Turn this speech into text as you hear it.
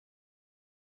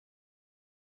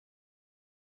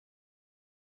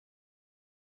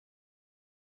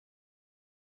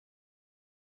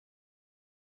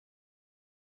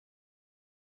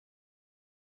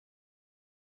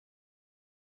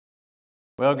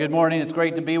Well, good morning. It's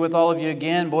great to be with all of you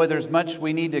again. Boy, there's much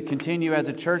we need to continue as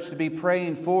a church to be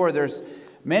praying for. There's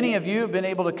many of you have been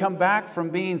able to come back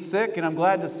from being sick, and I'm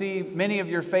glad to see many of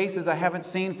your faces I haven't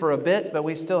seen for a bit, but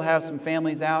we still have some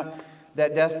families out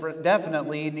that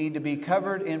definitely need to be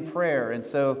covered in prayer. And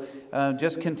so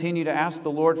just continue to ask the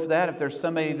Lord for that. If there's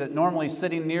somebody that normally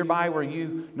sitting nearby where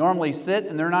you normally sit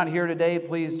and they're not here today,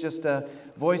 please just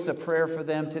voice a prayer for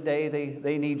them today.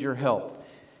 They need your help.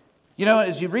 You know,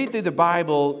 as you read through the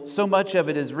Bible, so much of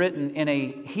it is written in a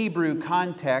Hebrew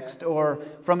context or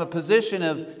from a position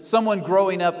of someone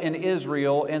growing up in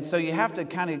Israel. And so you have to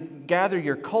kind of gather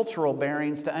your cultural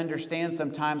bearings to understand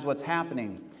sometimes what's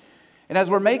happening. And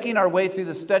as we're making our way through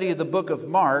the study of the book of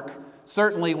Mark,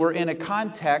 certainly we're in a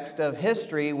context of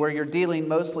history where you're dealing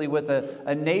mostly with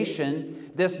a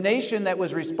nation, this nation that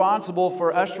was responsible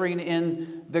for ushering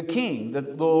in the King, the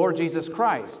Lord Jesus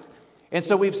Christ. And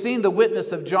so we've seen the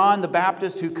witness of John the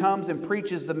Baptist who comes and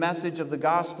preaches the message of the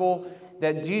gospel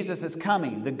that Jesus is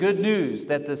coming, the good news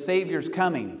that the Savior's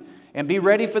coming, and be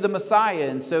ready for the Messiah.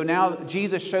 And so now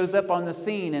Jesus shows up on the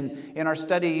scene. And in our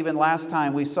study even last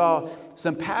time, we saw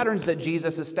some patterns that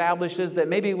Jesus establishes that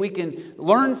maybe we can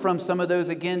learn from some of those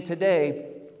again today.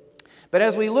 But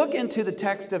as we look into the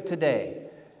text of today,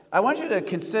 I want you to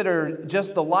consider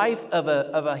just the life of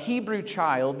a Hebrew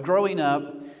child growing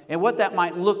up and what that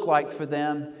might look like for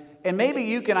them. And maybe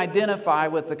you can identify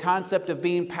with the concept of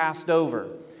being passed over.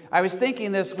 I was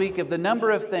thinking this week of the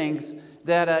number of things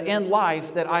that in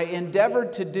life that I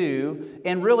endeavored to do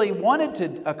and really wanted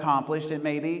to accomplish it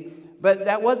maybe, but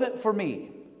that wasn't for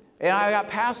me. And I got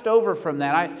passed over from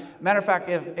that. Matter of fact,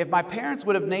 if my parents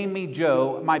would have named me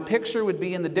Joe, my picture would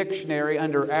be in the dictionary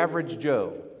under average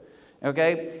Joe.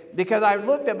 Okay? Because I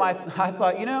looked at I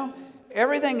thought, you know,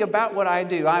 everything about what I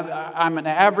do, I'm an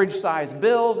average size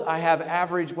build. I have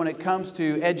average when it comes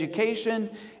to education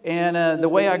and the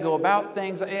way I go about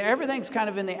things. Everything's kind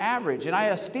of in the average. And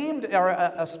I esteemed or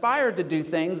aspired to do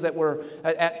things that were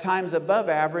at times above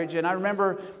average. And I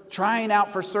remember trying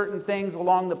out for certain things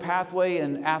along the pathway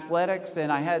in athletics.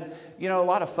 And I had, a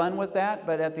lot of fun with that.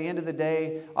 But at the end of the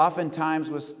day,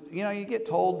 oftentimes you get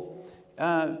told,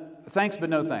 thanks but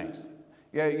no thanks.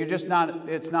 You're just not,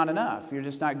 it's not enough. You're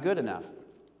just not good enough.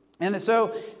 And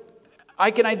so I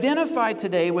can identify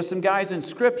today with some guys in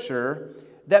Scripture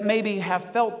that maybe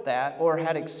have felt that or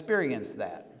had experienced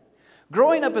that.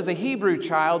 Growing up as a Hebrew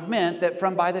child meant that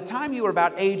by the time you were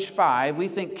about age 5, we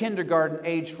think kindergarten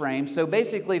age frame, so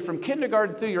basically from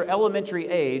kindergarten through your elementary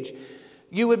age,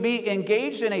 you would be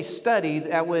engaged in a study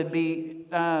that would be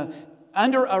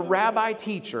under a rabbi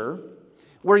teacher,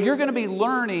 where you're going to be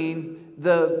learning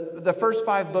the first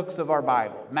 5 books of our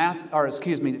Bible,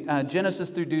 Genesis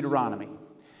through Deuteronomy.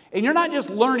 And you're not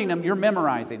just learning them, you're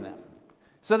memorizing them.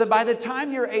 So that by the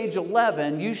time you're age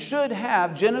 11, you should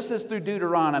have Genesis through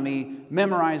Deuteronomy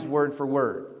memorized word for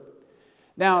word.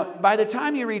 Now, by the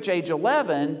time you reach age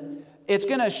 11, it's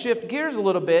going to shift gears a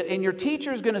little bit, and your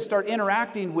teacher's going to start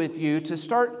interacting with you to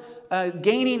start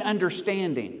gaining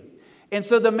understanding. And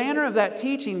so the manner of that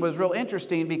teaching was real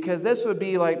interesting because this would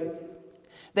be like,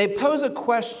 they pose a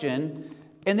question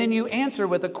and then you answer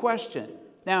with a question.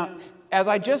 Now, as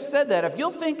I just said that, if you'll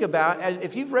think about,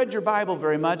 if you've read your Bible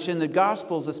very much in the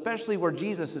Gospels, especially where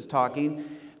Jesus is talking,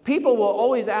 people will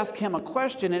always ask him a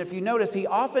question. And if you notice, he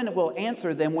often will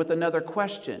answer them with another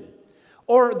question.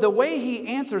 Or the way he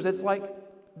answers, it's like,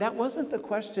 that wasn't the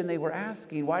question they were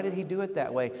asking. Why did he do it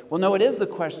that way? Well, no, it is the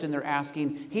question they're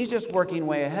asking. He's just working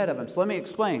way ahead of them. So let me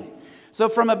explain. So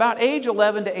from about age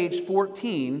 11 to age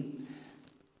 14,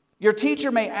 your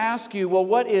teacher may ask you, well,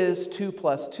 what is 2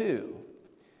 plus 2?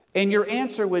 And your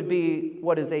answer would be,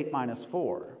 what is 8 minus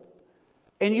 4?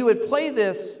 And you would play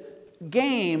this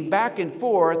game back and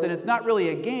forth, and it's not really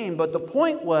a game, but the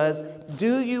point was,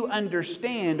 do you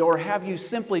understand or have you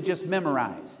simply just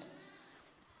memorized?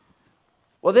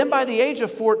 Well, then by the age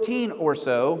of 14 or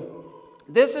so,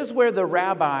 this is where the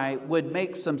rabbi would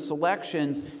make some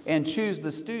selections and choose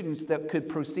the students that could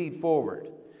proceed forward.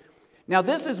 Now,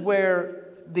 this is where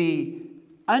the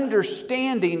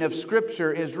understanding of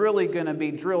Scripture is really going to be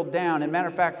drilled down. As a matter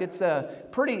of fact, it's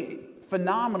pretty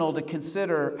phenomenal to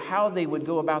consider how they would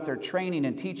go about their training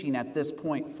and teaching at this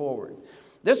point forward.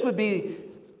 This would be,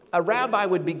 a rabbi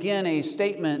would begin a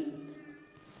statement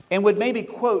and would maybe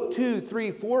quote 2,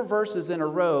 3, 4 verses in a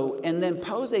row and then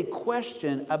pose a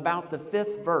question about the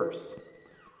 5th verse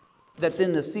that's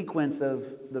in the sequence of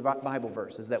the Bible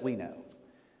verses that we know.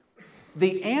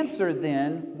 The answer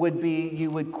then would be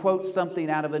you would quote something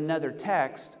out of another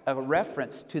text, a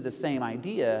reference to the same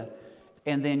idea,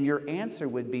 and then your answer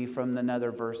would be from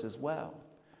another verse as well.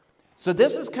 So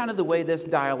this is kind of the way this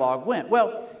dialogue went.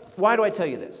 Well, why do I tell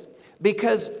you this?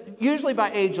 Because usually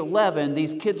by age 11,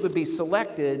 these kids would be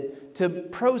selected to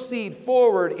proceed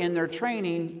forward in their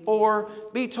training or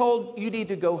be told you need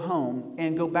to go home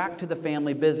and go back to the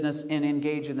family business and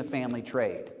engage in the family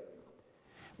trade.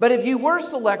 But if you were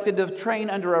selected to train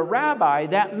under a rabbi,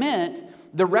 that meant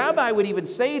the rabbi would even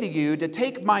say to you to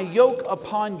take my yoke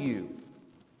upon you.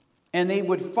 And they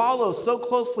would follow so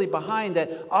closely behind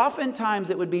that oftentimes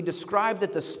it would be described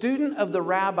that the student of the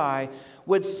rabbi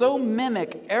would so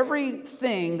mimic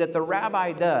everything that the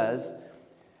rabbi does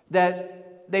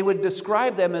that they would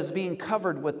describe them as being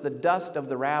covered with the dust of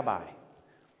the rabbi.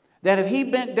 That if he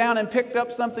bent down and picked up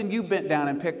something, you bent down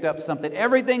and picked up something.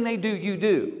 Everything they do, you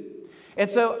do. And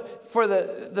so for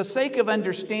the sake of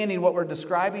understanding what we're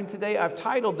describing today, I've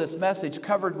titled this message,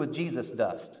 Covered with Jesus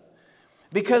Dust.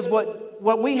 Because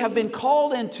what we have been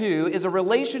called into is a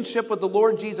relationship with the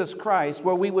Lord Jesus Christ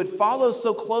where we would follow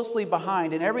so closely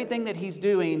behind, and everything that He's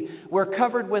doing, we're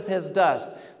covered with His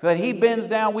dust. When He bends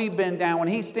down, we bend down. When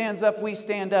He stands up, we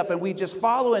stand up. And we just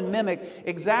follow and mimic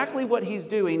exactly what He's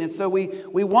doing. And so we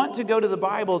want to go to the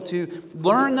Bible to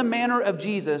learn the manner of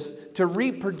Jesus to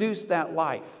reproduce that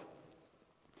life.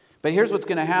 But here's what's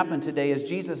going to happen today is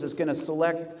Jesus is going to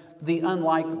select the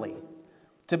unlikely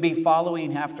to be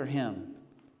following after Him.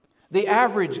 The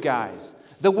average guys,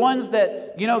 the ones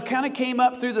that, kind of came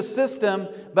up through the system,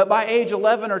 but by age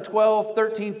 11 or 12,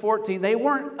 13, 14, they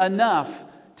weren't enough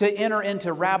to enter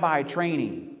into rabbi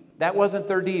training. That wasn't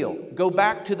their deal. Go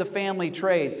back to the family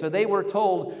trade. So they were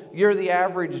told, you're the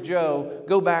average Joe,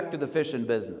 go back to the fishing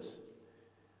business.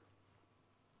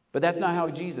 But that's not how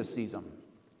Jesus sees them.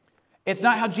 It's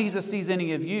not how Jesus sees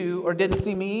any of you, or didn't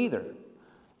see me either.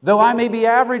 Though I may be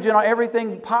average in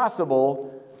everything possible,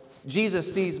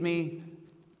 Jesus sees me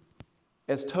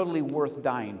as totally worth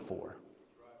dying for.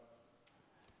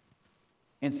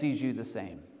 And sees you the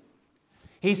same.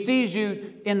 He sees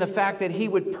you in the fact that He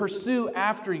would pursue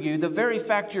after you. The very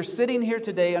fact you're sitting here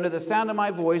today under the sound of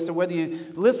my voice, or whether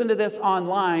you listen to this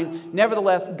online,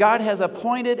 nevertheless, God has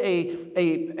appointed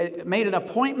made an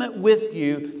appointment with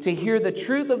you to hear the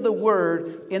truth of the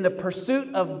Word in the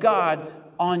pursuit of God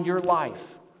on your life.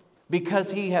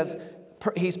 Because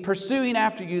He's pursuing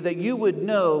after you that you would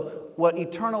know what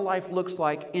eternal life looks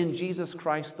like in Jesus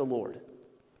Christ the Lord.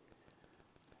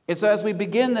 And so as we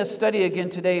begin this study again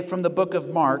today from the book of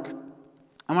Mark,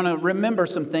 I want to remember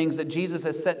some things that Jesus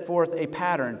has set forth a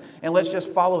pattern. And let's just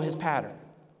follow His pattern.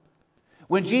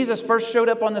 When Jesus first showed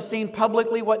up on the scene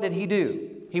publicly, what did He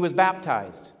do? He was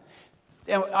baptized.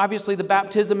 And obviously the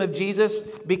baptism of Jesus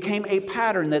became a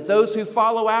pattern that those who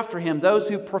follow after Him, those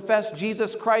who profess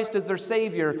Jesus Christ as their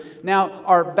Savior, now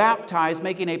are baptized,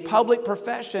 making a public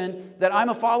profession that I'm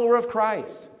a follower of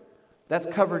Christ. That's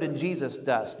covered in Jesus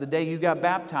dust. The day you got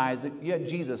baptized, you had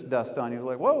Jesus dust on you. You're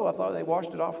like, whoa, I thought they washed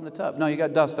it off in the tub. No, you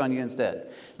got dust on you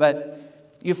instead.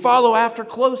 But you follow after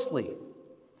closely.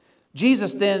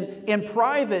 Jesus then, in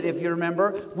private, if you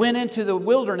remember, went into the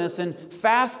wilderness and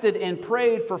fasted and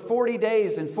prayed for 40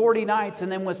 days and 40 nights and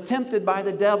then was tempted by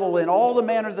the devil in all the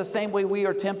manner the same way we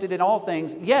are tempted in all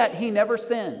things, yet He never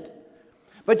sinned.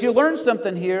 But you learn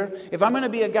something here. If I'm going to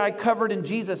be a guy covered in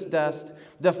Jesus dust,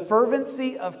 the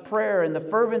fervency of prayer and the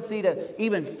fervency to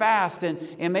even fast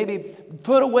and maybe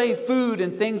put away food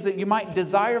and things that you might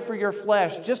desire for your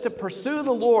flesh, just to pursue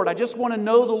the Lord. I just want to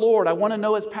know the Lord. I want to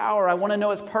know His power. I want to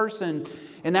know His person.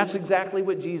 And that's exactly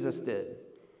what Jesus did.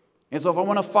 And so if I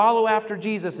want to follow after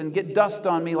Jesus and get dust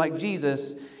on me like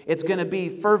Jesus, it's going to be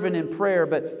fervent in prayer.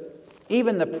 But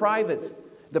even the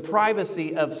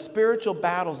privacy of spiritual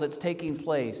battles that's taking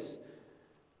place.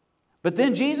 But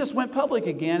then Jesus went public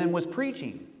again and was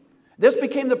preaching. This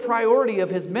became the priority of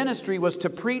His ministry, was to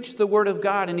preach the Word of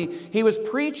God. And he was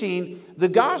preaching the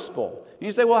gospel. And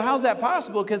you say, well, how's that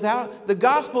possible? Because the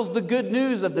gospel's the good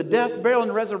news of the death, burial,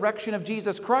 and resurrection of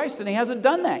Jesus Christ. And He hasn't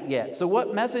done that yet. So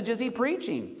what message is He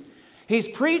preaching? He's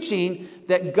preaching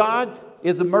that God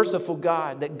is a merciful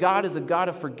God, that God is a God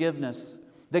of forgiveness,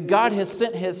 that God has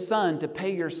sent His Son to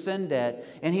pay your sin debt.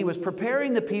 And He was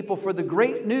preparing the people for the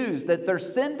great news that their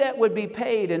sin debt would be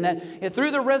paid, and that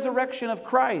through the resurrection of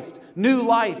Christ, new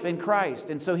life in Christ.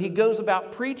 And so He goes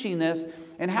about preaching this.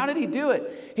 And how did He do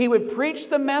it? He would preach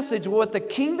the message of what the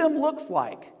kingdom looks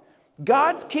like.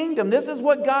 God's kingdom. This is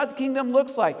what God's kingdom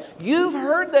looks like. You've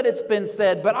heard that it's been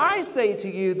said, but I say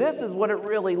to you, this is what it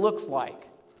really looks like.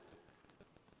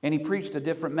 And He preached a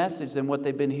different message than what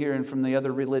they've been hearing from the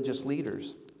other religious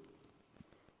leaders.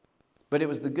 But it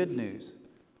was the good news,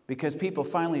 because people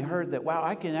finally heard that, wow,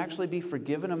 I can actually be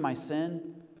forgiven of my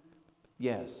sin.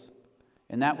 Yes.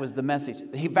 And that was the message.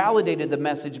 He validated the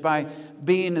message by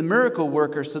being a miracle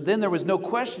worker. So then there was no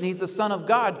question he's the Son of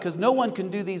God, because no one can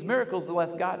do these miracles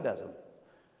unless God does them.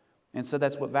 And so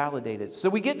that's what validated. So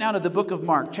we get now to the book of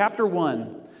Mark, chapter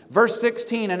 1, verse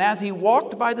 16. And as he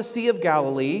walked by the Sea of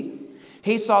Galilee,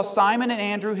 he saw Simon and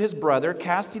Andrew, his brother,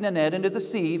 casting a net into the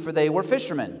sea, for they were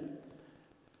fishermen.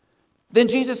 Then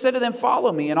Jesus said to them,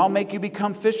 "Follow me, and I'll make you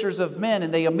become fishers of men."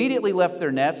 And they immediately left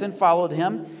their nets and followed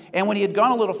him. And when he had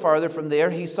gone a little farther from there,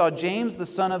 he saw James, the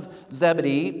son of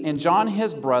Zebedee, and John,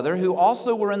 his brother, who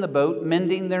also were in the boat,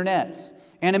 mending their nets.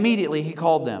 And immediately he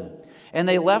called them. And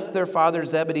they left their father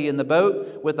Zebedee in the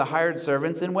boat with the hired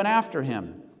servants and went after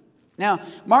him. Now,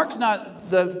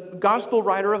 the gospel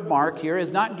writer of Mark here is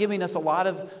not giving us a lot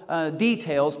of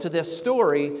details to this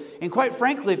story. And quite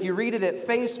frankly, if you read it at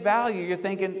face value, you're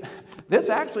thinking, this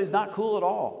actually is not cool at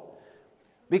all.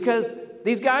 Because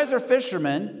these guys are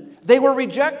fishermen. They were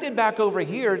rejected back over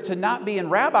here to not be in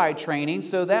rabbi training,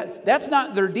 so that's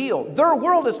not their deal. Their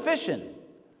world is fishing.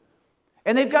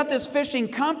 And they've got this fishing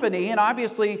company, and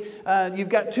obviously you've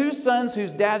got two sons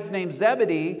whose dad's named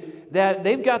Zebedee, that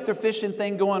they've got their fishing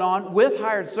thing going on with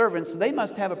hired servants, so they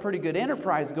must have a pretty good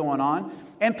enterprise going on.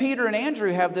 And Peter and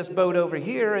Andrew have this boat over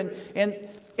here,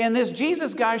 and this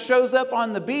Jesus guy shows up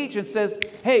on the beach and says,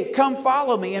 "Hey, come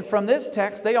follow me." And from this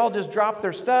text, they all just drop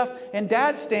their stuff, and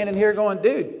Dad's standing here going,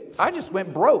 "Dude, I just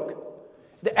went broke."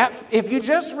 If you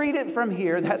just read it from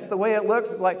here, that's the way it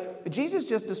looks. It's like Jesus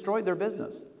just destroyed their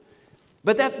business.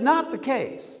 But that's not the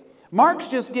case. Mark's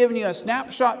just giving you a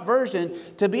snapshot version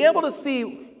to be able to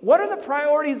see what are the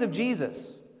priorities of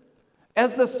Jesus.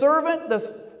 As the servant,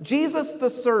 Jesus the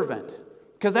servant,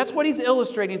 because that's what he's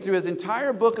illustrating through his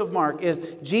entire book of Mark, is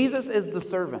Jesus is the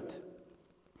servant.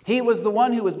 He was the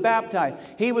one who was baptized.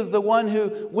 He was the one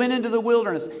who went into the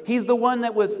wilderness. He's the one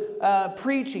that was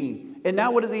preaching. And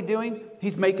now what is he doing?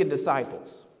 He's making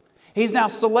disciples. He's now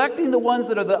selecting the ones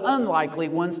that are the unlikely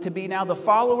ones to be now the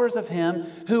followers of him,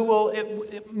 who will,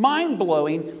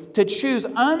 mind-blowing, to choose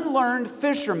unlearned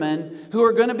fishermen who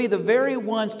are going to be the very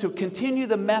ones to continue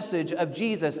the message of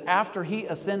Jesus after he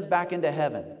ascends back into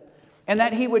heaven. And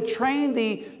that he would train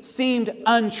the seemed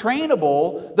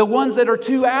untrainable, the ones that are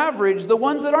too average, the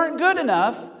ones that aren't good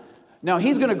enough. Now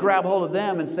he's going to grab hold of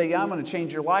them and say, "Yeah, I'm going to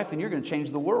change your life and you're going to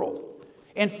change the world."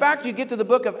 In fact, you get to the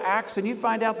book of Acts and you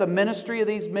find out the ministry of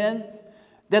these men,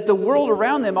 that the world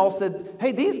around them all said,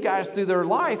 "Hey, these guys through their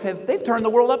life, they've turned the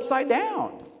world upside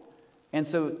down." And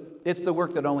so it's the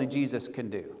work that only Jesus can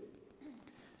do.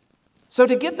 So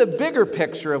to get the bigger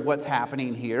picture of what's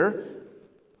happening here,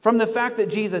 from the fact that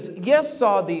Jesus, yes,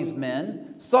 saw these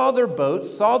men, saw their boats,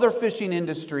 saw their fishing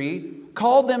industry,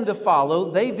 called them to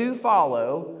follow, they do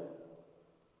follow,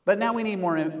 but now we need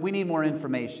more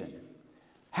information.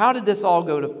 How did this all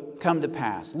come to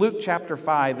pass? Luke chapter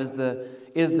 5 is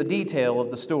the detail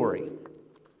of the story.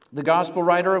 The gospel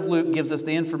writer of Luke gives us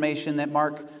the information that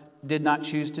Mark did not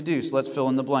choose to do, so let's fill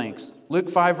in the blanks. Luke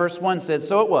 5 verse 1 says,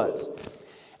 "So it was,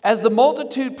 as the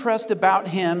multitude pressed about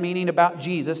him," meaning about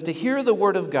Jesus, "to hear the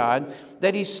word of God,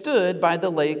 that he stood by the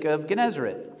lake of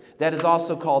Gennesaret." That is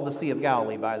also called the Sea of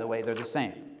Galilee, by the way. They're the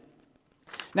same.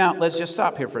 Now, let's just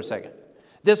stop here for a second.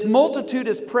 This multitude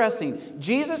is pressing.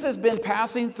 Jesus has been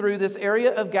passing through this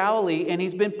area of Galilee, and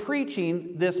he's been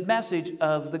preaching this message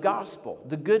of the gospel,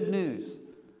 the good news,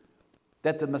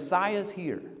 that the Messiah is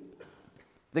here.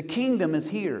 The kingdom is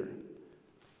here.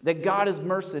 That God is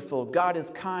merciful, God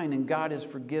is kind, and God is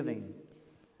forgiving.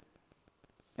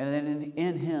 And then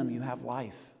in him you have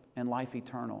life, and life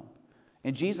eternal.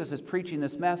 And Jesus is preaching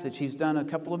this message. He's done a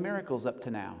couple of miracles up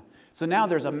to now. So now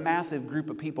there's a massive group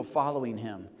of people following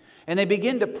him. And they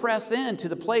begin to press into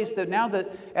the place that now that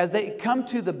as they come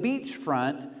to the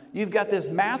beachfront, you've got this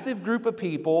massive group of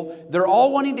people. They're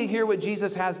all wanting to hear what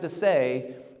Jesus has to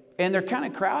say, and they're kind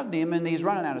of crowding him, and he's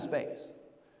running out of space.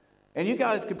 And you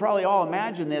guys could probably all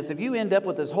imagine this. If you end up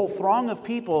with this whole throng of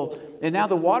people, and now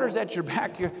the water's at your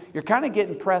back, you're kind of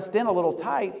getting pressed in a little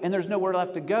tight, and there's nowhere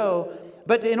left to go.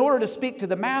 But in order to speak to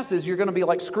the masses, you're going to be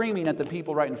like screaming at the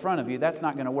people right in front of you. That's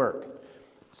not going to work.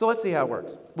 So let's see how it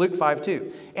works. Luke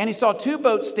 5:2. "And he saw two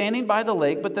boats standing by the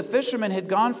lake, but the fishermen had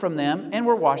gone from them and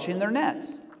were washing their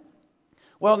nets."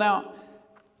 Well, now,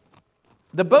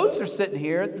 the boats are sitting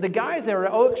here. The guys are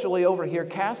actually over here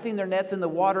casting their nets in the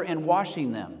water and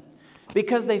washing them.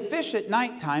 Because they fish at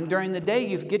nighttime. During the day,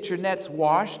 you get your nets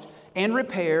washed and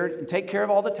repaired and take care of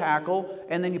all the tackle,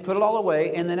 and then you put it all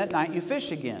away, and then at night you fish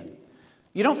again.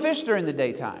 You don't fish during the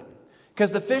daytime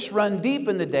because the fish run deep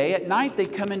in the day. At night, they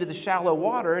come into the shallow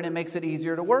water, and it makes it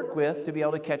easier to work with to be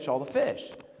able to catch all the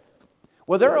fish.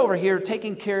 Well, they're over here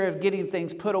taking care of getting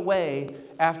things put away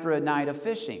after a night of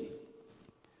fishing.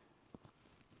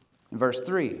 In verse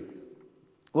 3,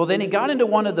 well, then he got into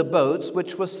one of the boats,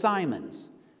 which was Simon's.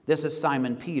 This is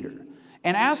Simon Peter.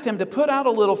 And asked him to put out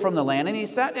a little from the land, and he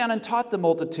sat down and taught the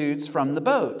multitudes from the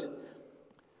boat.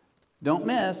 Don't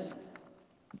miss,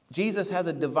 Jesus has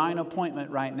a divine appointment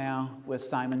right now with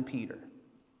Simon Peter.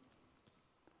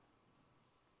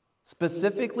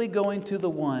 Specifically going to the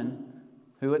one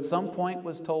who at some point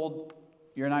was told,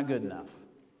 you're not good enough.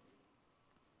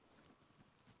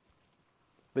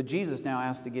 But Jesus now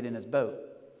asks to get in his boat.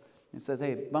 He says,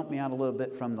 hey, bump me out a little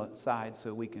bit from the side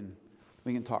so we can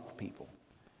talk to people.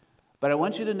 But I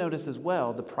want you to notice as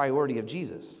well the priority of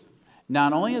Jesus.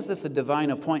 Not only is this a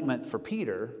divine appointment for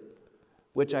Peter,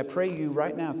 which I pray you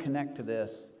right now connect to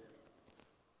this,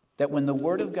 that when the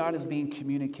Word of God is being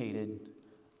communicated,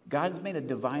 God has made a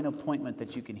divine appointment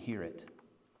that you can hear it.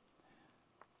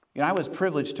 You know, I was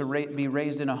privileged to be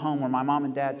raised in a home where my mom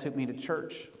and dad took me to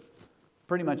church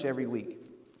pretty much every week.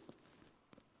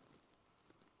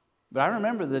 But I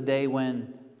remember the day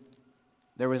when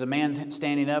there was a man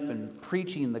standing up and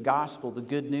preaching the gospel, the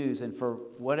good news, and for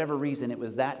whatever reason, it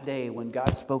was that day when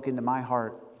God spoke into my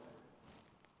heart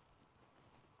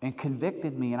and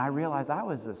convicted me, and I realized I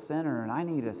was a sinner and I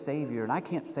need a Savior and I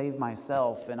can't save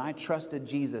myself, and I trusted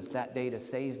Jesus that day to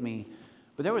save me.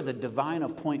 But there was a divine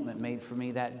appointment made for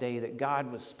me that day that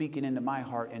God was speaking into my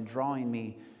heart and drawing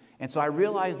me. And so I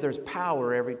realized there's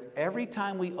power every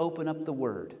time we open up the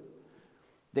Word,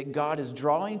 that God is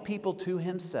drawing people to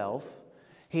Himself.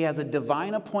 He has a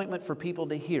divine appointment for people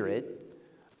to hear it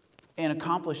and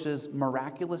accomplishes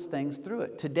miraculous things through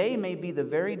it. Today may be the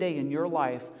very day in your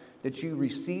life that you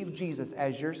receive Jesus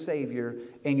as your Savior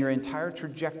and your entire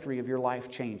trajectory of your life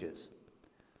changes.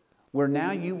 Where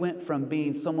now you went from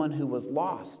being someone who was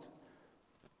lost,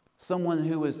 someone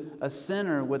who was a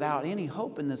sinner without any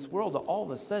hope in this world, to all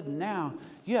of a sudden now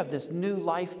you have this new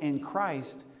life in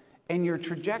Christ, and your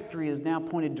trajectory is now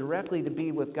pointed directly to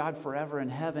be with God forever in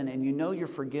heaven, and you know you're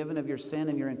forgiven of your sin,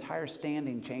 and your entire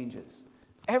standing changes.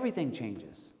 Everything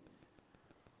changes.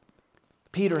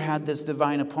 Peter had this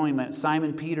divine appointment.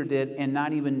 Simon Peter did, and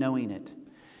not even knowing it.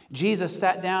 Jesus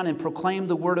sat down and proclaimed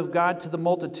the word of God to the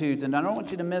multitudes. And I don't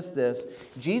want you to miss this.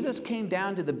 Jesus came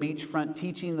down to the beachfront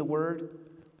teaching the word.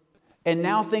 And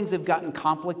now things have gotten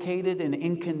complicated and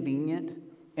inconvenient.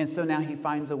 And so now he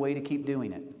finds a way to keep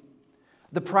doing it.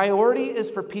 The priority is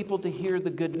for people to hear the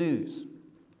good news.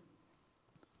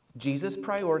 Jesus'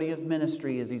 priority of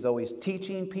ministry is he's always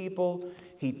teaching people.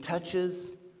 He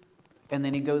touches, and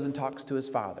then he goes and talks to his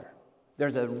Father.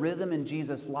 There's a rhythm in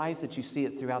Jesus' life that you see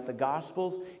it throughout the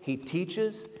Gospels. He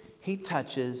teaches, he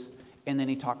touches, and then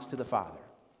he talks to the Father.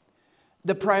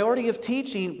 The priority of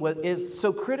teaching is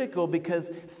so critical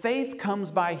because faith comes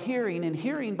by hearing, and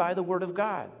hearing by the Word of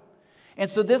God. And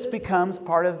so this becomes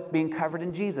part of being covered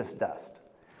in Jesus dust.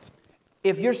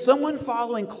 If you're someone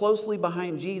following closely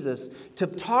behind Jesus, to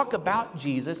talk about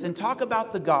Jesus and talk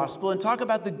about the gospel and talk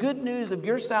about the good news of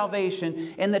your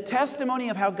salvation and the testimony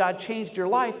of how God changed your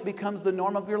life becomes the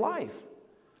norm of your life.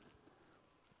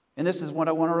 And this is what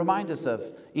I want to remind us of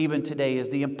even today, is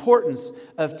the importance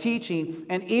of teaching,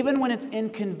 and even when it's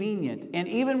inconvenient and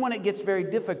even when it gets very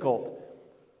difficult.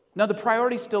 Now, the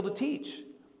priority is still to teach.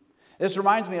 This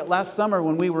reminds me of last summer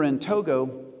when we were in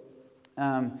Togo.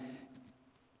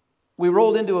 We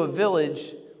rolled into a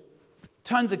village,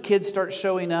 tons of kids start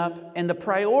showing up, and the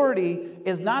priority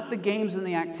is not the games and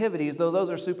the activities, though those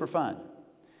are super fun.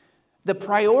 The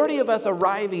priority of us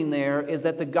arriving there is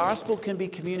that the gospel can be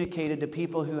communicated to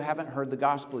people who haven't heard the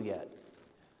gospel yet.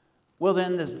 Well,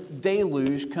 then this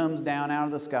deluge comes down out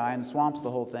of the sky and swamps the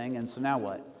whole thing, and so now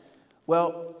what?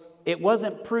 Well, it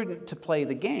wasn't prudent to play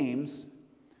the games,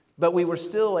 but we were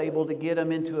still able to get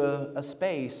them into a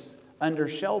space under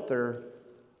shelter.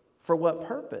 For what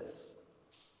purpose?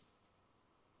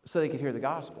 So they could hear the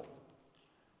gospel.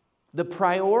 The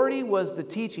priority was the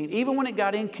teaching. Even when it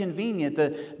got inconvenient,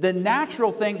 the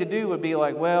natural thing to do would be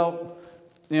like, well,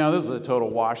 this is a total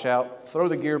washout. Throw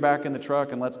the gear back in the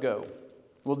truck and let's go.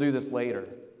 We'll do this later.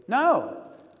 No.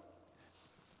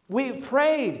 We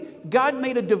prayed. God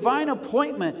made a divine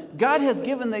appointment. God has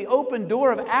given the open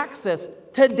door of access.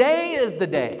 Today is the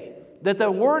day that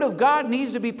the Word of God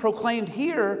needs to be proclaimed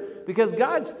here, because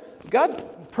God's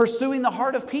pursuing the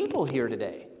heart of people here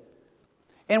today.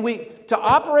 And to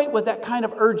operate with that kind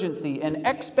of urgency and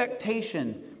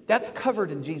expectation, that's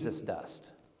covered in Jesus' dust.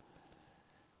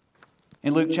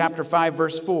 In Luke chapter 5,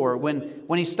 verse 4,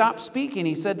 when he stopped speaking,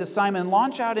 he said to Simon,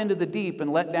 "Launch out into the deep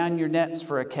and let down your nets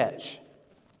for a catch."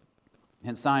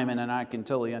 And Simon, and I can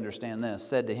totally understand this,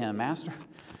 said to him, "Master,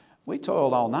 we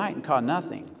toiled all night and caught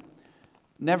nothing.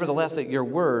 Nevertheless, at your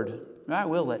word, I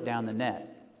will let down the net."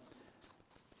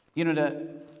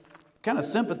 kind of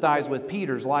sympathize with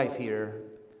Peter's life here.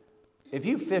 If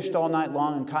you fished all night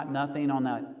long and caught nothing on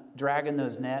that, dragging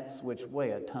those nets, which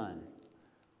weigh a ton,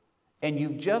 and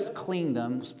you've just cleaned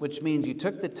them, which means you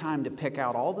took the time to pick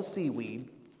out all the seaweed,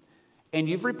 and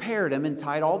you've repaired them and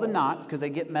tied all the knots because they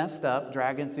get messed up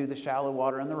dragging through the shallow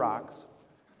water and the rocks,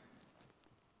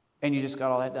 and you just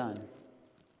got all that done.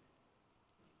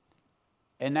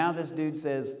 And now this dude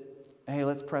says, hey,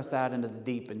 let's press out into the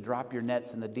deep and drop your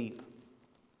nets in the deep.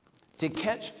 To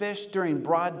catch fish during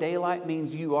broad daylight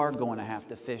means you are going to have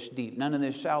to fish deep. None of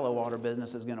this shallow water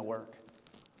business is going to work.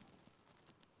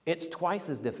 It's twice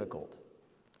as difficult.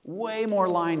 Way more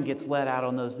line gets let out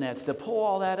on those nets. To pull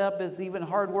all that up is even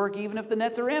hard work. Even if the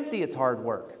nets are empty, it's hard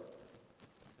work.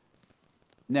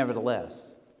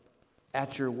 Nevertheless,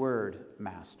 at your word,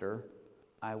 Master,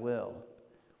 I will.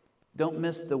 Don't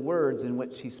miss the words in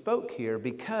which he spoke here,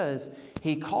 because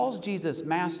he calls Jesus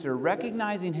Master,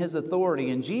 recognizing his authority.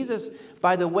 And Jesus,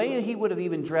 by the way he would have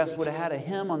even dressed, would have had a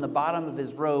hem on the bottom of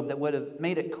his robe that would have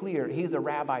made it clear he's a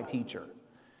rabbi teacher.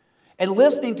 And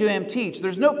listening to him teach,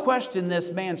 there's no question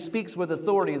this man speaks with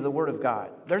authority of the Word of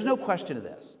God. There's no question of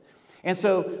this. And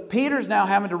so Peter's now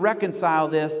having to reconcile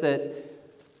this that,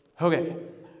 okay,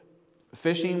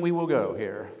 fishing we will go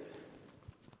here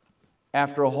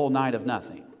after a whole night of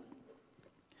nothing.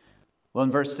 Well,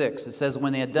 in verse 6, it says,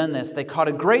 when they had done this, they caught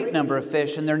a great number of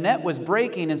fish, and their net was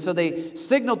breaking. And so they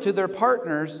signaled to their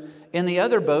partners in the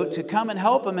other boat to come and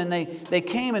help them. And they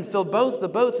came and filled both the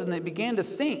boats, and they began to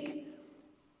sink.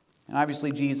 And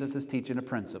obviously, Jesus is teaching a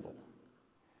principle.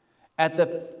 At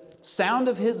the sound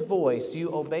of his voice,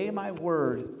 you obey my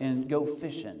word and go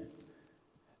fishing.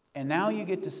 And now you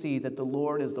get to see that the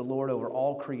Lord is the Lord over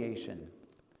all creation.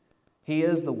 He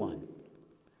is the one.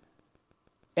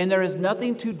 And there is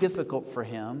nothing too difficult for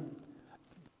him.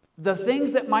 The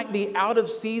things that might be out of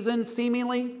season,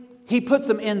 seemingly, he puts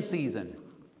them in season,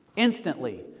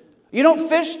 instantly. You don't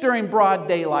fish during broad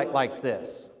daylight like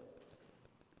this,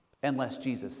 unless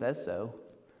Jesus says so.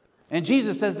 And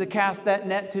Jesus says to cast that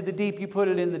net to the deep, you put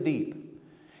it in the deep.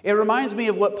 It reminds me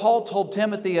of what Paul told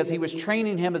Timothy as he was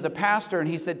training him as a pastor. And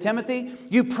he said, Timothy,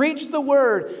 you preach the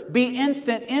word, be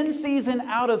instant, in season,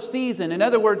 out of season. In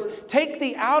other words, take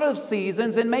the out of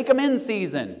seasons and make them in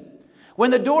season.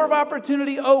 When the door of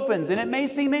opportunity opens, and it may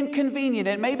seem inconvenient,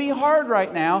 it may be hard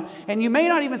right now, and you may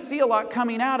not even see a lot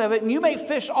coming out of it, and you may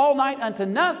fish all night unto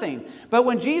nothing. But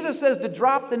when Jesus says to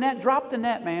drop the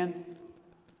net, man.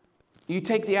 You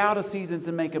take the out of seasons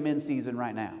and make them in season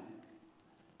right now.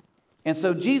 And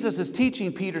so Jesus is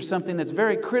teaching Peter something that's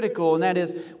very critical, and that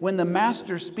is when the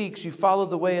Master speaks, you follow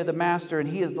the way of the Master, and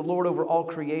He is the Lord over all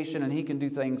creation, and He can do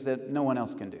things that no one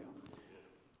else can do.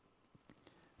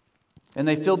 And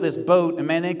they filled this boat, and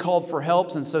man, they called for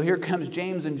help, and so here comes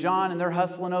James and John, and they're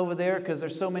hustling over there because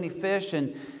there's so many fish.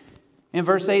 And in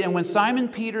verse 8, and when Simon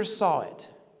Peter saw it,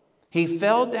 he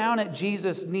fell down at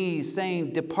Jesus' knees,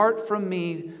 saying, depart from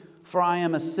me, for I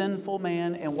am a sinful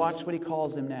man. And watch what he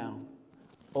calls him now.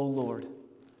 O Lord.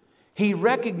 He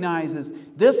recognizes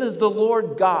this is the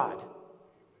Lord God.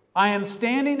 I am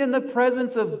standing in the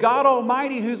presence of God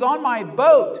Almighty who's on my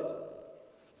boat.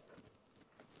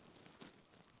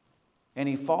 And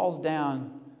he falls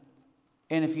down.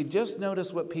 And if you just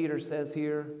notice what Peter says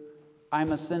here,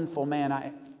 I'm a sinful man.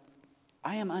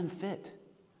 I am unfit.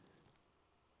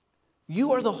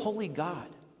 You are the holy God,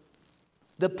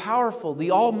 the powerful,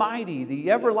 the almighty,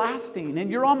 the everlasting, and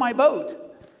you're on my boat.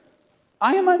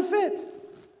 I am unfit.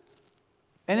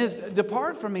 And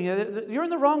depart from me. You're in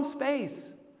the wrong space.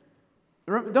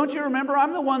 Don't you remember?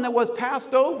 I'm the one that was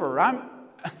passed over.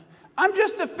 I'm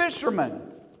just a fisherman.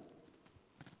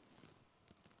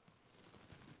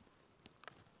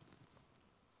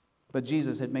 But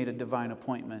Jesus had made a divine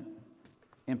appointment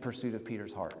in pursuit of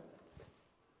Peter's heart.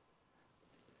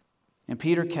 And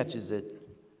Peter catches it,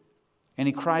 and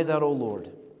he cries out, O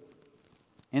Lord.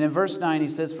 And in verse 9 he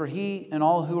says, for he and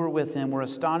all who were with him were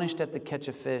astonished at the catch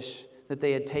of fish that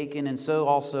they had taken, and so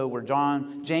also were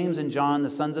James and John, the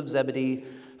sons of Zebedee,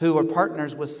 who were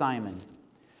partners with Simon.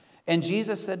 And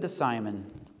Jesus said to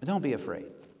Simon, don't be afraid.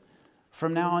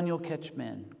 From now on you'll catch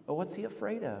men. Oh, what's he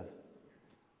afraid of?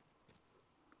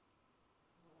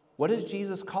 What is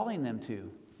Jesus calling them to?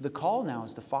 The call now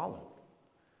is to follow.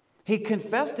 He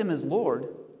confessed him as Lord.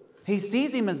 He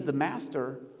sees him as the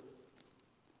Master.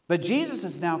 But Jesus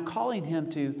is now calling him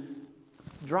to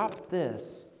drop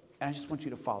this, and I just want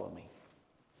you to follow me.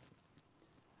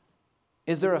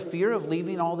 Is there a fear of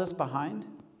leaving all this behind?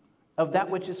 Of that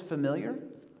which is familiar?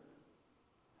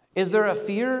 Is there a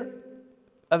fear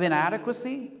of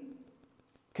inadequacy?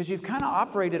 Because you've kind of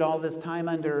operated all this time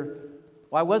under,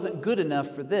 well, I wasn't good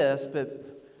enough for this,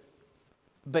 but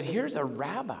But here's a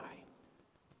rabbi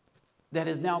that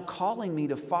is now calling me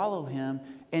to follow him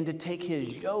and to take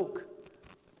his yoke,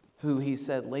 who he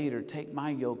said later, take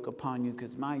my yoke upon you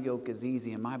because my yoke is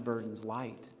easy and my burden's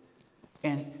light.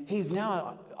 And he's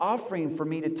now offering for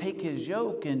me to take his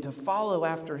yoke and to follow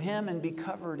after him and be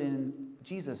covered in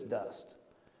Jesus' dust.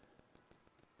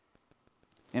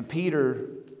 And Peter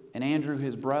and Andrew,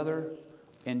 his brother,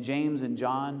 and James and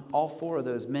John, all four of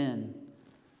those men,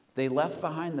 they left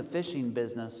behind the fishing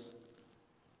business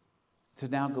to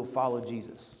now go follow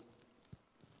Jesus.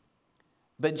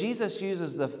 But Jesus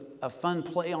uses a fun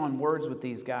play on words with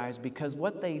these guys because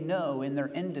what they know in their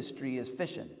industry is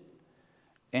fishing.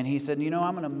 And he said, I'm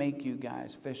going to make you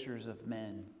guys fishers of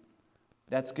men.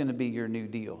 That's going to be your new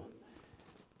deal.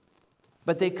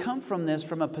 But they come from this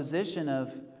from a position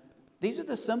of, these are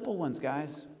the simple ones,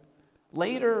 guys.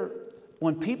 Later,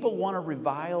 when people want to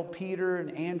revile Peter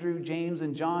and Andrew, James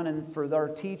and John and for their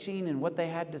teaching and what they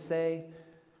had to say,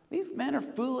 these men are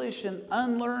foolish and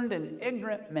unlearned and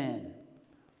ignorant men.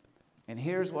 And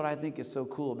here's what I think is so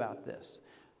cool about this.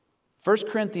 1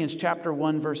 Corinthians chapter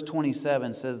 1, verse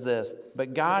 27 says this,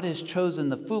 but God has chosen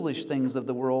the foolish things of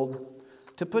the world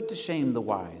to put to shame the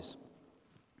wise.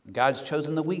 God's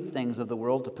chosen the weak things of the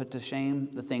world to put to shame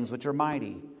the things which are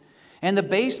mighty. And the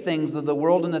base things of the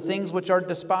world and the things which are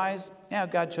despised,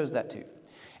 God chose that too.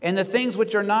 And the things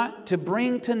which are not, to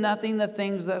bring to nothing the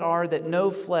things that are, that no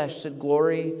flesh should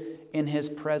glory in his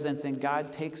presence. And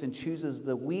God takes and chooses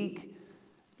the weak.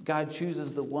 God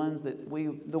chooses the ones that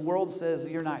the world says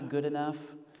you're not good enough.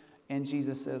 And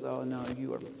Jesus says, oh no,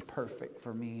 you are perfect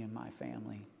for me and my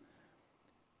family.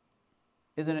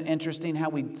 Isn't it interesting how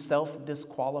we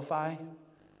self-disqualify?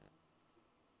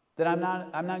 That I'm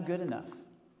not good enough.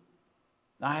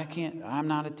 I'm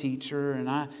not a teacher, and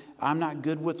I'm not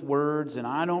good with words, and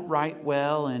I don't write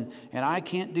well, and I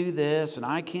can't do this, and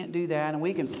I can't do that. And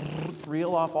we can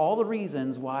reel off all the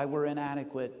reasons why we're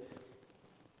inadequate.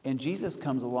 And Jesus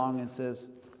comes along and says,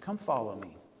 come follow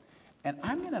me. And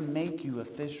I'm going to make you a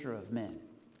fisher of men.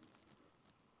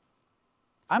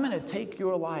 I'm going to take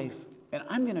your life, and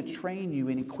I'm going to train you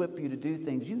and equip you to do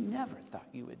things you never thought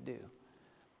you would do.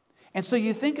 And so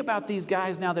you think about these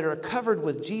guys now that are covered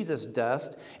with Jesus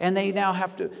dust, and they now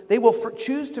they will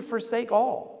choose to forsake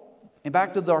all. And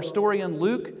back to our story in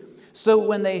Luke. So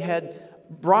when they had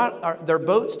brought their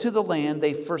boats to the land,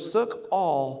 they forsook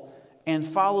all and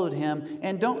followed him.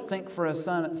 And don't think for a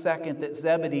second that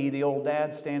Zebedee, the old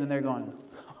dad, standing there going,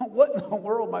 what in the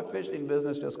world? My fishing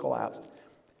business just collapsed.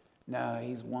 No,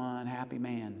 he's one happy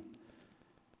man.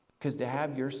 Because to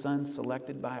have your son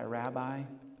selected by a rabbi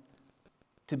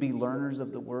to be learners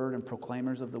of the word and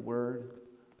proclaimers of the word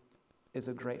is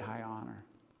a great high honor.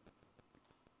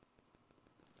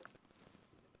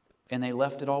 And they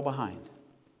left it all behind.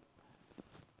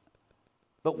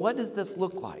 But what does this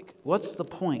look like? What's the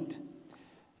point?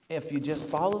 If you just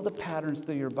follow the patterns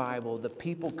through your Bible, the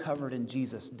people covered in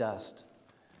Jesus' dust,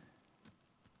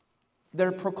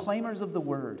 they're proclaimers of the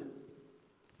word.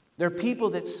 They're people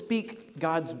that speak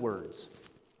God's words.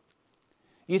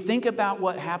 You think about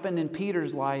what happened in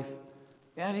Peter's life.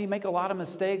 Yeah, did he make a lot of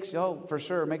mistakes? Oh, for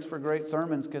sure. It makes for great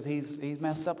sermons because he's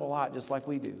messed up a lot just like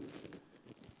we do.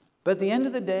 But at the end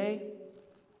of the day,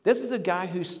 this is a guy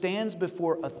who stands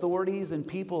before authorities and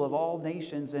people of all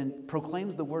nations and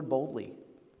proclaims the word boldly.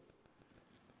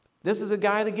 This is a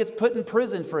guy that gets put in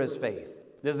prison for his faith.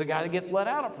 This is a guy that gets let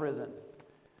out of prison.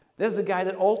 This is a guy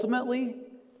that ultimately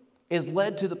is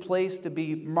led to the place to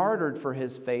be martyred for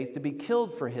his faith, to be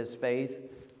killed for his faith.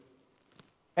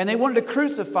 And they wanted to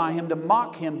crucify him, to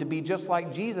mock him, to be just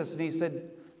like Jesus. And he said,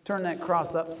 turn that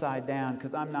cross upside down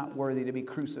because I'm not worthy to be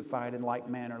crucified in like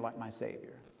manner like my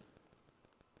Savior.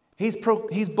 He's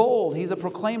bold. He's a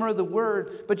proclaimer of the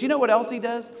word. But you know what else he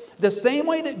does? The same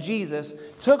way that Jesus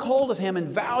took hold of him and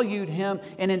valued him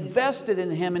and invested in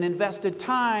him and invested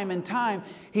time and time,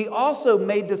 he also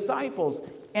made disciples.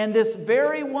 And this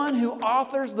very one who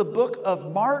authors the book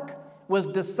of Mark was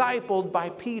discipled by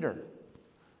Peter.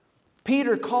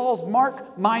 Peter calls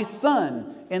Mark my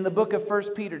son in the book of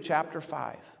 1 Peter chapter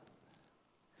 5.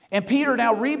 And Peter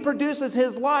now reproduces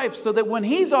his life so that when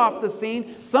he's off the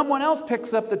scene, someone else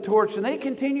picks up the torch and they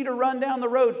continue to run down the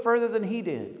road further than he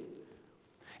did.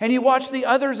 And you watch the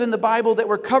others in the Bible that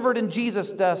were covered in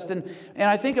Jesus dust. And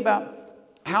I think about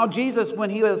how Jesus, when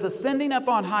he was ascending up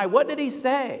on high, what did he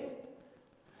say?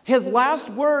 His last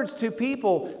words to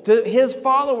people, to his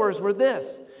followers, were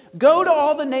this: go to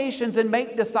all the nations and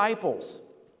make disciples.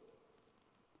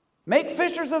 Make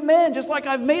fishers of men, just like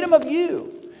I've made them of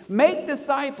you. Make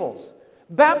disciples,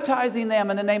 baptizing them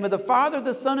in the name of the Father,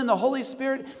 the Son, and the Holy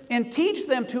Spirit, and teach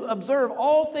them to observe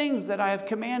all things that I have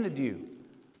commanded you.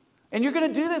 And you're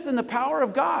going to do this in the power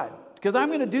of God, because I'm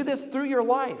going to do this through your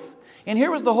life. And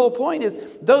here was the whole point is,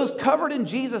 those covered in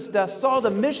Jesus dust saw the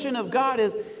mission of God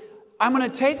is, I'm going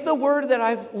to take the word that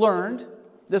I've learned,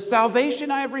 the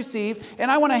salvation I have received, and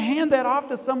I want to hand that off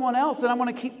to someone else. And I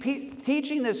want to keep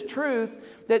teaching this truth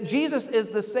that Jesus is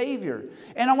the Savior.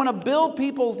 And I want to build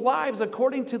people's lives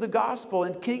according to the gospel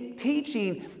and keep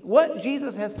teaching what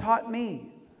Jesus has taught me.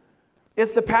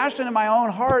 It's the passion in my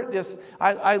own heart.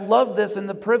 I love this, and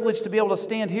the privilege to be able to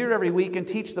stand here every week and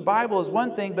teach the Bible is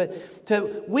one thing, but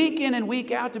to week in and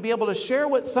week out to be able to share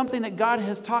something that God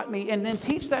has taught me and then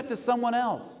teach that to someone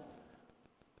else.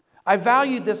 I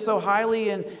valued this so highly,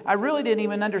 and I really didn't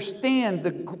even understand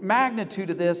the magnitude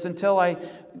of this until I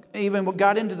even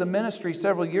got into the ministry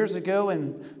several years ago.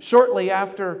 And shortly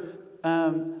after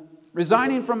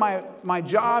resigning from my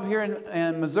job here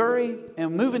in Missouri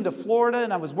and moving to Florida,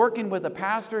 and I was working with a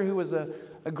pastor who was a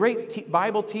great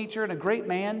Bible teacher and a great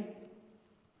man.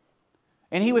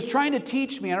 And he was trying to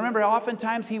teach me. And I remember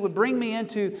oftentimes he would bring me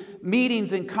into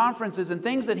meetings and conferences and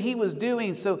things that he was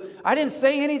doing. So I didn't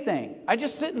say anything. I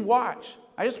just sit and watch.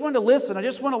 I just wanted to listen. I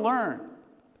just want to learn.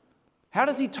 How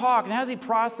does he talk? And how does he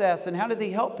process? And how does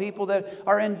he help people that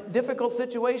are in difficult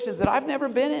situations that I've never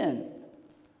been in?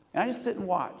 And I just sit and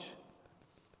watch.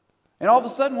 And all of a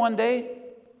sudden one day,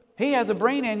 he has a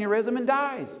brain aneurysm and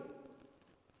dies.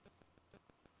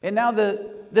 And now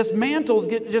this mantle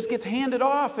just gets handed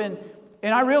off. And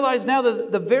I realize now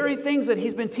that the very things that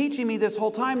he's been teaching me this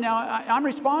whole time now, I'm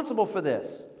responsible for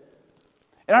this.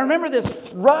 And I remember this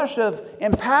rush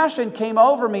and passion came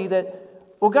over me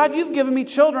that, well, God, you've given me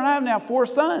children. I have now 4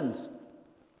 sons.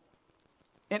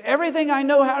 And everything I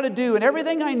know how to do and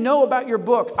everything I know about your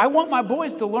book, I want my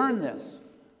boys to learn this.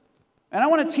 And I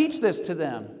want to teach this to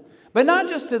them. But not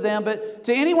just to them, but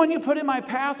to anyone you put in my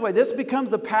pathway. This becomes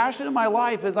the passion of my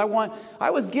life. I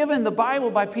was given the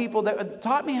Bible by people that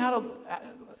taught me how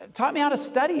to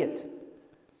study it,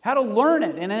 how to learn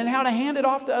it, and then how to hand it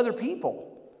off to other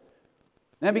people.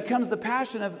 And that becomes the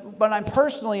passion of what I'm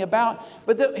personally about.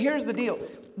 But here's the deal.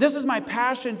 This is my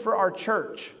passion for our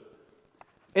church,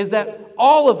 is that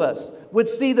all of us would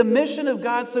see the mission of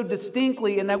God so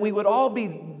distinctly, and that we would all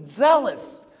be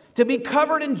zealous to be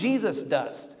covered in Jesus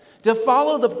dust, to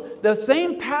follow the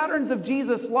same patterns of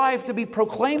Jesus' life, to be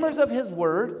proclaimers of His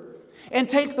Word, and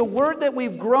take the Word that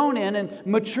we've grown in and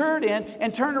matured in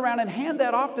and turn around and hand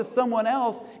that off to someone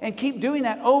else and keep doing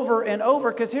that over and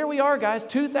over. Because here we are, guys,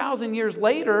 2,000 years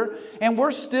later, and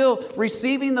we're still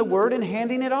receiving the Word and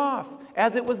handing it off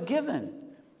as it was given.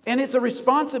 And it's a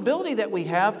responsibility that we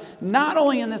have, not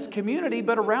only in this community,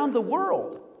 but around the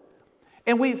world.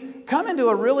 And we've come into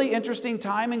a really interesting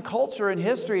time in culture and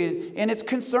history, and it's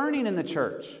concerning in the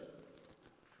church.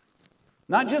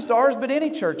 Not just ours, but any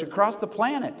church across the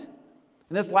planet.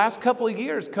 In this last couple of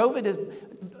years, COVID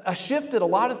has shifted a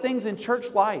lot of things in church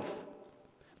life.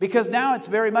 Because now it's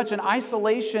very much an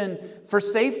isolation for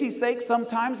safety's sake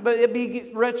sometimes, but it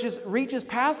reaches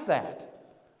past that.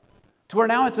 To where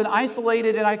now it's an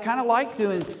isolated, and I kind of like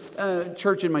doing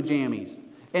church in my jammies.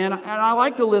 And I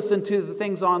like to listen to the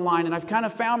things online. And I've kind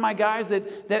of found my guys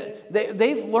that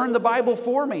they've learned the Bible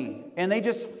for me. And they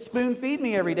just spoon feed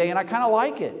me every day. And I kind of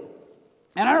like it.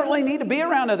 And I don't really need to be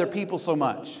around other people so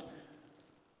much.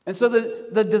 And so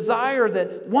the desire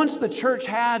that once the church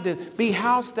had to be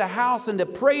house to house and to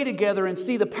pray together and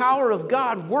see the power of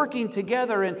God working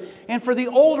together, and for the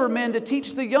older men to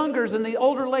teach the youngers and the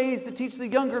older ladies to teach the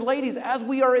younger ladies as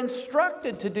we are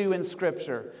instructed to do in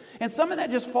Scripture. And some of that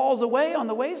just falls away on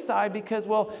the wayside because,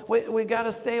 well, we got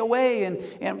to stay away and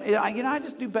I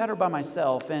just do better by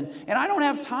myself. And I don't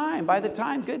have time. By the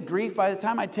time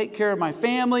I take care of my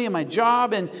family and my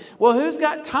job, and, well, who's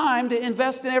got time to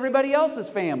invest in everybody else's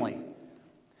family?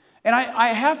 And I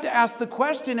have to ask the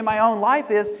question in my own life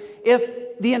is,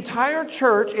 if the entire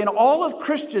church in all of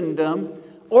Christendom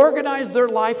organized their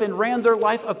life and ran their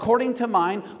life according to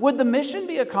mine, would the mission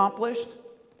be accomplished?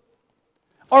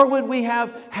 Or would we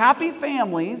have happy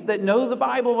families that know the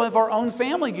Bible of our own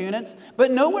family units,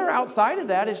 but nowhere outside of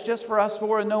that, it's just for us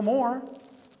four and no more?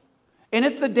 And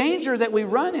it's the danger that we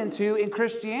run into in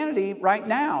Christianity right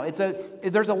now.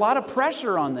 There's a lot of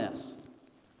pressure on this.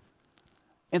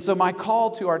 And so my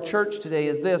call to our church today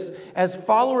is this: as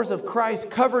followers of Christ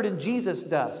covered in Jesus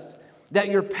dust, that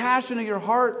your passion of your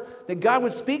heart, that God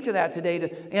would speak to that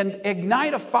today and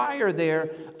ignite a fire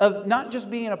there of not just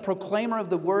being a proclaimer of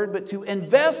the Word, but to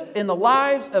invest in the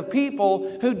lives of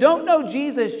people who don't know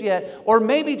Jesus yet, or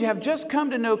maybe to have just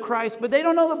come to know Christ, but they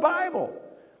don't know the Bible.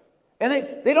 And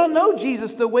they don't know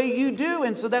Jesus the way you do.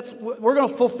 And so we're going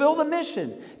to fulfill the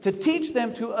mission to teach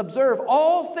them to observe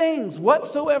all things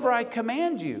whatsoever I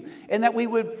command you. And that we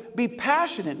would be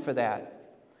passionate for that.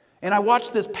 And I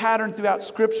watched this pattern throughout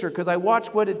Scripture because I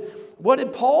watched what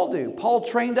did Paul do? Paul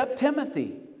trained up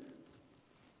Timothy.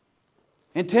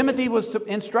 And Timothy was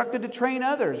instructed to train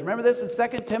others. Remember this in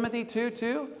 2 Timothy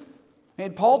 2:2?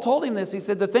 And Paul told him this. He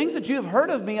said, the things that you have heard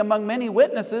of me among many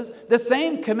witnesses, the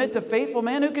same commit to faithful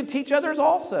men who can teach others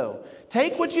also.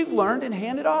 Take what you've learned and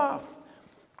hand it off.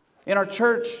 In our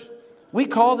church, we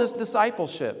call this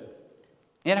discipleship.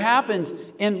 It happens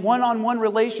in one-on-one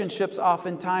relationships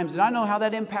oftentimes. And I know how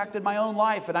that impacted my own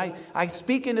life. And I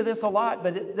speak into this a lot.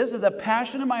 But this is a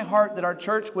passion in my heart that our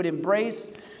church would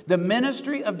embrace the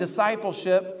ministry of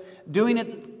discipleship, doing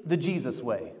it the Jesus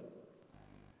way.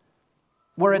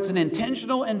 Where it's an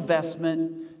intentional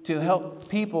investment to help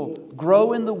people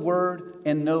grow in the Word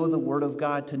and know the Word of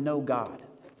God, to know God.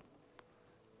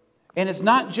 And it's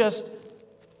not just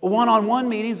one-on-one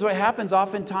meetings, what happens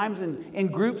oftentimes in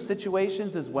group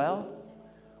situations as well,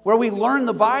 where we learn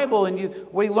the Bible and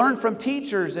we learn from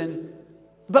teachers,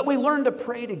 but we learn to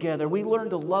pray together. We learn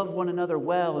to love one another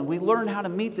well, and we learn how to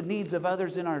meet the needs of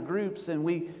others in our groups.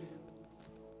 And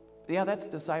that's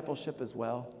discipleship as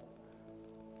well.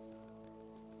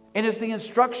 And it's the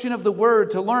instruction of the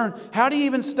Word to learn how do you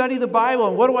even study the Bible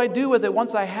and what do I do with it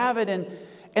once I have it.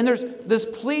 And there's this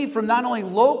plea from not only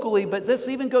locally, but this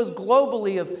even goes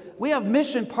globally we have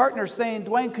mission partners saying,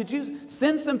 Duane, could you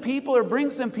send some people or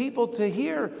bring some people to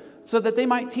here so that they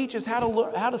might teach us how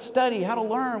to study, how to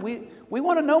learn. We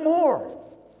want to know more.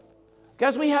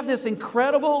 Guys, we have this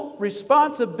incredible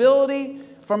responsibility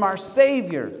from our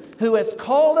Savior who has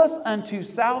called us unto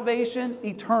salvation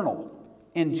eternal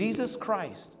in Jesus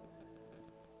Christ.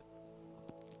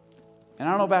 And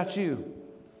I don't know about you,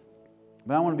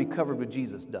 but I want to be covered with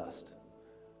Jesus dust.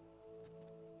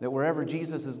 That wherever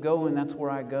Jesus is going, that's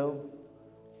where I go.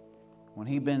 When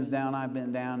He bends down, I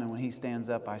bend down. And when He stands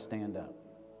up, I stand up.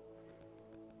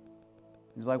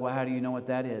 He's like, well, how do you know what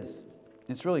that is?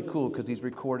 It's really cool because He's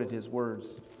recorded His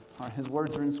words. His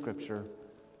words are in Scripture.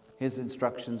 His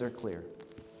instructions are clear.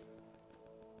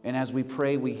 And as we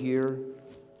pray, we hear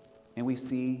and we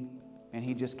see, and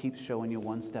He just keeps showing you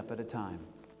one step at a time.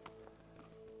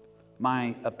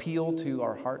 My appeal to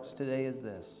our hearts today is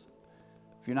this.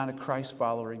 If you're not a Christ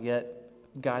follower yet,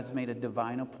 God's made a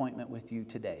divine appointment with you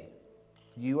today.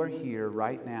 You are here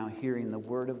right now hearing the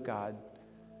Word of God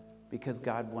because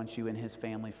God wants you in His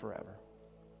family forever.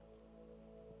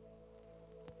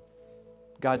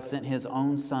 God sent His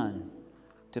own Son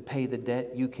to pay the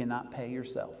debt you cannot pay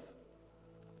yourself.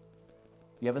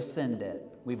 You have a sin debt.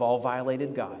 We've all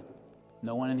violated God.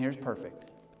 No one in here is perfect.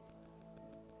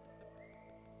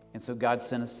 And so God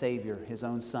sent a Savior, His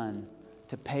own Son,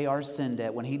 to pay our sin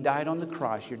debt. When He died on the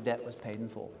cross, your debt was paid in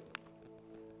full.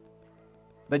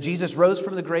 But Jesus rose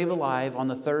from the grave alive on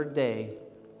the third day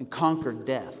and conquered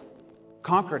death,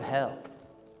 conquered hell.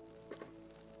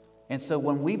 And so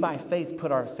when we by faith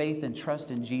put our faith and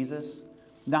trust in Jesus,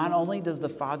 not only does the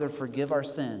Father forgive our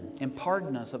sin and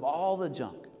pardon us of all the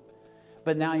junk,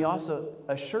 but now He also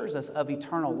assures us of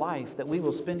eternal life, that we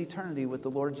will spend eternity with the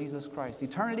Lord Jesus Christ,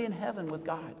 eternity in heaven with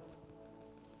God.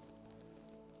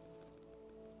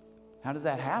 How does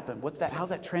that happen? How's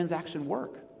that transaction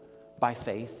work? By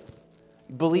faith,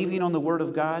 believing on the Word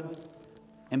of God,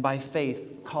 and by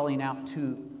faith calling out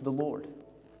to the Lord.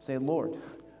 Say, Lord,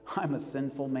 I'm a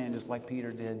sinful man just like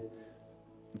Peter did.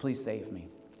 Please save me.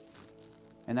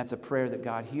 And that's a prayer that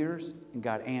God hears and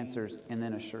God answers and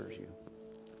then assures you.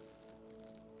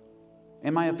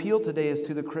 And my appeal today is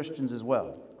to the Christians as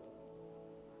well.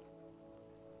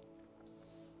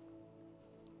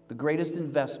 The greatest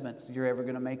investments you're ever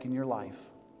going to make in your life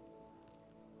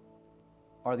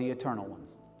are the eternal ones.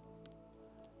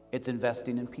 It's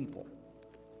investing in people.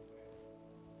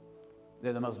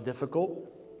 They're the most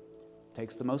difficult,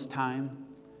 takes the most time,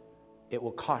 it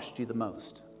will cost you the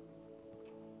most.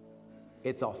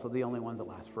 It's also the only ones that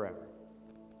last forever.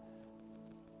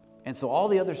 And so all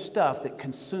the other stuff that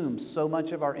consumes so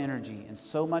much of our energy and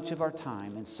so much of our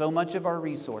time and so much of our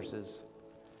resources,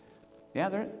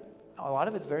 a lot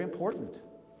of it's very important,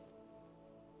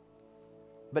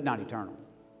 but not eternal.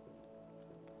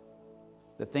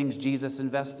 The things Jesus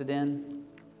invested in,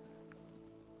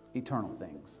 eternal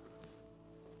things.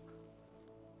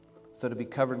 So to be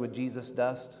covered with Jesus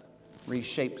dust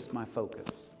reshapes my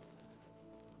focus.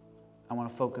 I want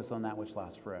to focus on that which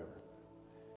lasts forever.